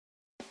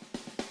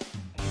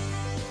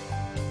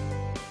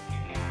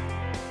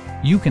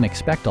You can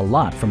expect a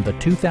lot from the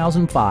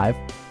 2005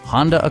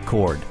 Honda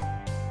Accord.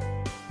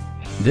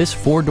 This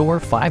four-door,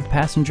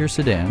 five-passenger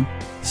sedan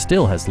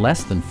still has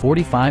less than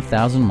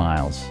 45,000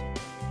 miles.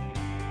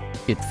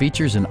 It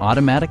features an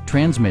automatic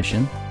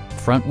transmission,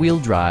 front-wheel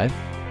drive,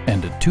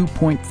 and a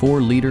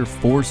 2.4-liter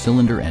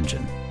four-cylinder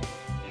engine.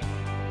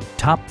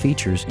 Top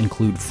features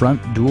include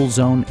front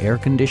dual-zone air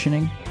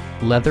conditioning,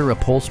 leather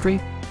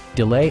upholstery,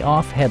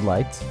 delay-off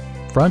headlights,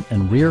 front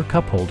and rear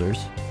cup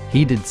holders,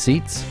 heated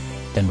seats,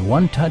 and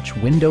one-touch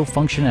window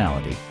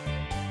functionality.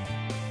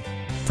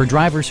 For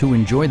drivers who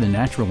enjoy the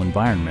natural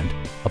environment,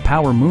 a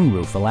power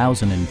moonroof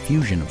allows an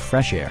infusion of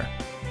fresh air.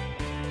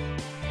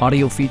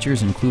 Audio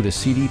features include a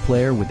CD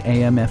player with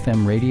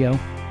AM/FM radio,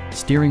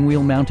 steering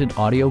wheel mounted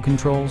audio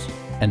controls,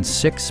 and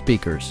 6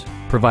 speakers,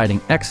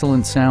 providing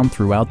excellent sound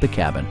throughout the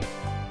cabin.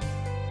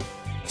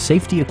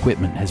 Safety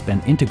equipment has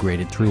been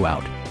integrated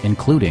throughout,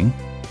 including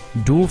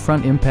dual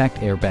front impact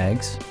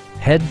airbags,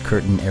 head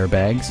curtain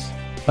airbags,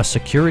 a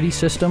security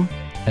system,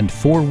 and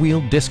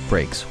 4-wheel disc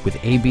brakes with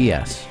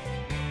ABS.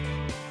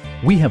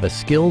 We have a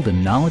skilled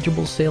and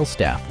knowledgeable sales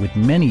staff with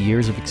many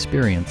years of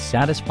experience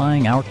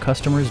satisfying our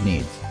customers'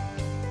 needs.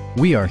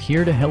 We are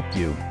here to help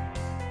you.